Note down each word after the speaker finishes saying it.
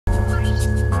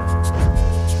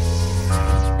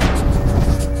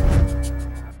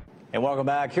And welcome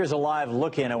back. Here's a live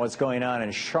look-in at what's going on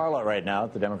in Charlotte right now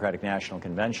at the Democratic National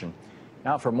Convention.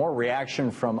 Now for more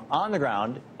reaction from on the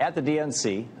ground at the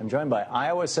DNC, I'm joined by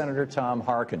Iowa Senator Tom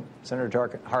Harkin.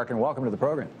 Senator Harkin, welcome to the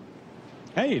program.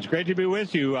 Hey, it's great to be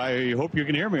with you. I hope you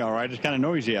can hear me all right. It's kind of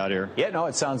noisy out here. Yeah, no,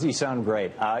 you sound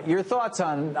great. Your thoughts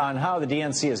on how the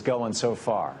DNC is going so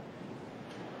far?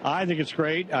 I think it's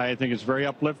great. I think it's very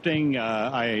uplifting.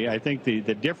 I think the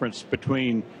difference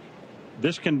between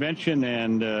this convention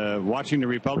and watching the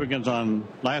Republicans on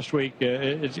last week,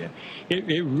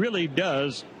 it really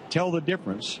does tell the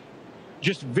difference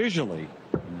just visually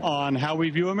on how we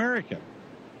view America.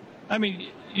 I mean,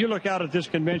 you look out at this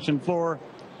convention floor,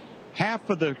 half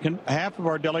of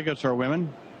our delegates are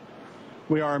women.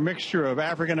 We are a mixture of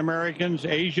African Americans,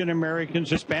 Asian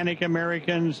Americans, Hispanic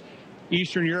Americans,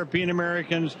 Eastern European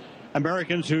Americans,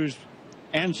 Americans whose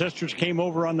ancestors came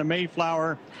over on the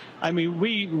Mayflower. I mean,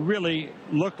 we really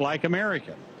look like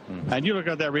America. And you look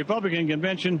at that Republican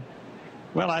convention,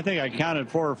 well, I think I counted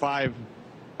 4 or 5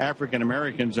 African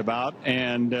Americans about,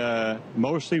 and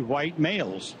mostly white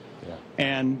males. Yeah.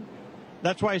 And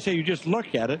that's why I say you just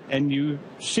look at it and you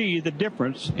see the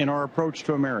difference in our approach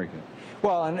to America.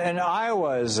 Well, and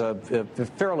Iowa is a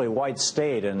fairly white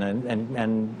state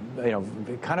and you know,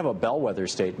 kind of a bellwether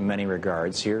state in many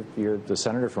regards. You're the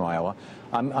senator from Iowa.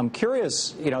 I'm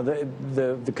curious, you know,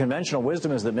 the conventional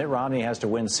wisdom is that Mitt Romney has to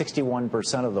win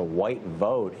 61% of the white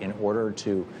vote in order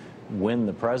to win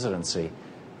the presidency.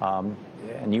 And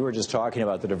you were just talking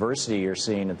about the diversity you're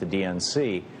seeing at the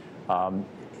DNC.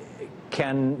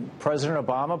 Can President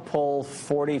Obama pull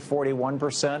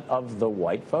 41% of the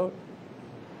white vote?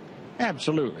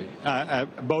 Absolutely.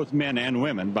 Both men and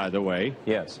women, by the way.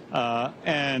 Yes.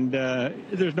 And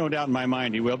there's no doubt in my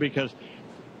mind he will, because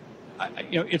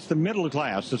you know, it's the middle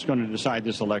class that's going to decide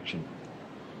this election.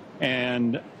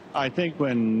 And I think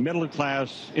when middle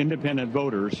class independent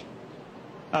voters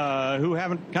who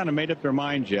haven't kind of made up their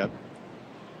minds yet,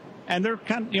 and they're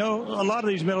kind of, you know, a lot of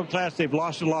these middle class, they've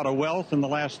lost a lot of wealth in the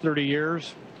last 30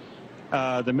 years.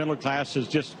 The middle class has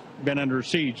just been under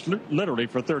siege literally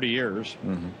for 30 years.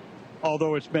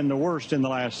 Although it's been the worst in the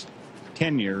last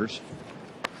 10 years.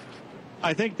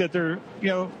 I think that they're, you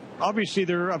know, obviously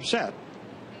they're upset.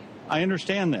 I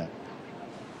understand that.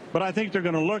 But I think they're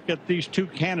going to look at these two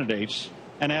candidates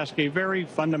and ask a very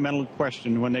fundamental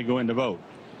question when they go in to vote.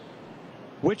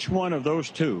 Which one of those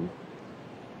two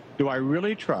do I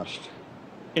really trust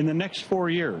in the next 4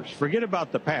 years? Forget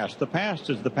about the past. The past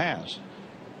is the past.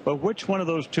 But which one of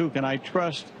those two can I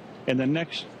trust in the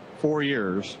next 4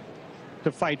 years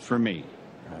to fight for me?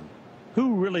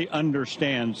 Who really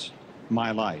understands my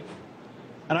life?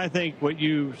 And I think what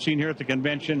you've seen here at the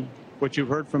convention, what you've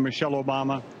heard from Michelle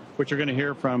Obama, what you're going to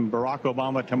hear from Barack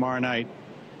Obama tomorrow night,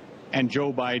 and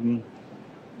Joe Biden,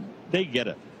 they get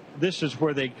it. This is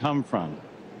where they come from.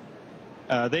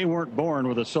 They weren't born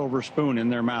with a silver spoon in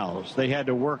their mouths. They had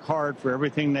to work hard for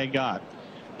everything they got.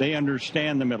 They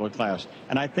understand the middle class.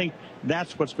 And I think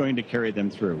that's what's going to carry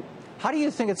them through. How do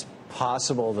you think it's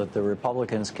possible that the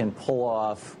Republicans can pull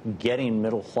off getting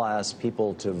middle-class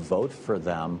people to vote for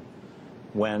them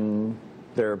when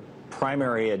their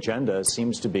primary agenda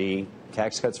seems to be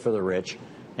tax cuts for the rich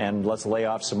and let's lay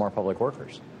off some more public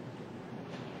workers?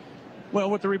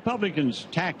 Well, what the Republicans'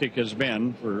 tactic has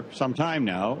been for some time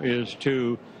now is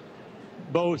to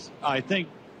both, I think,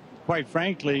 quite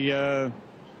frankly, can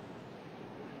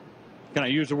I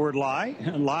use the word lie?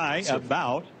 Lie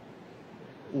about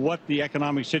what the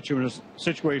economic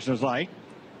situation is like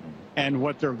and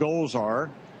what their goals are.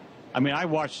 I mean, I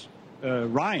watched Paul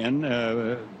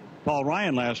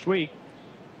Ryan last week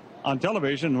on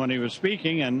television when he was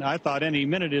speaking, and I thought any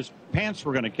minute his pants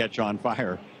were going to catch on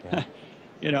fire. Yeah.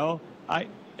 You know,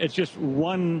 it's just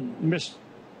one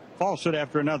falsehood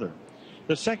after another.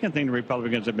 The second thing the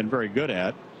Republicans have been very good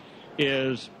at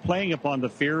is playing upon the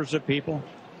fears of people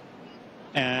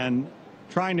and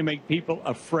trying to make people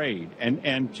afraid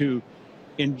and to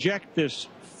inject this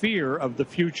fear of the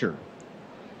future.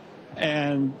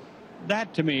 And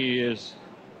that to me is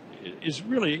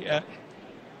really,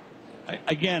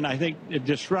 again, I think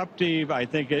disruptive. I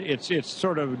think it's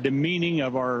sort of demeaning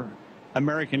of our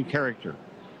American character.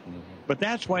 But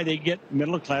that's why they get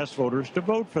middle class voters to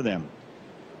vote for them.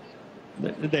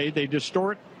 They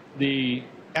distort the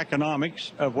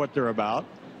economics of what they're about,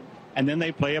 and then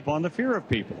they play upon the fear of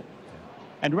people.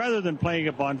 And rather than playing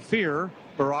upon fear,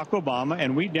 Barack Obama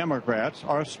and we Democrats,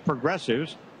 us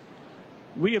progressives,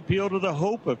 we appeal to the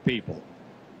hope of people,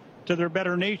 to their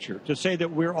better nature, to say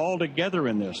that we're all together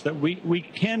in this, that we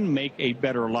can make a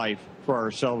better life for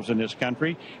ourselves in this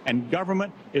country, and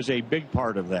government is a big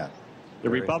part of that. The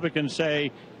Republicans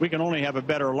say we can only have a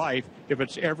better life if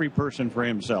it's every person for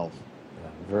himself.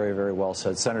 Very, very well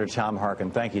said. Senator Tom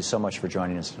Harkin, thank you so much for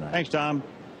joining us tonight. Thanks, Tom.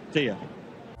 See ya.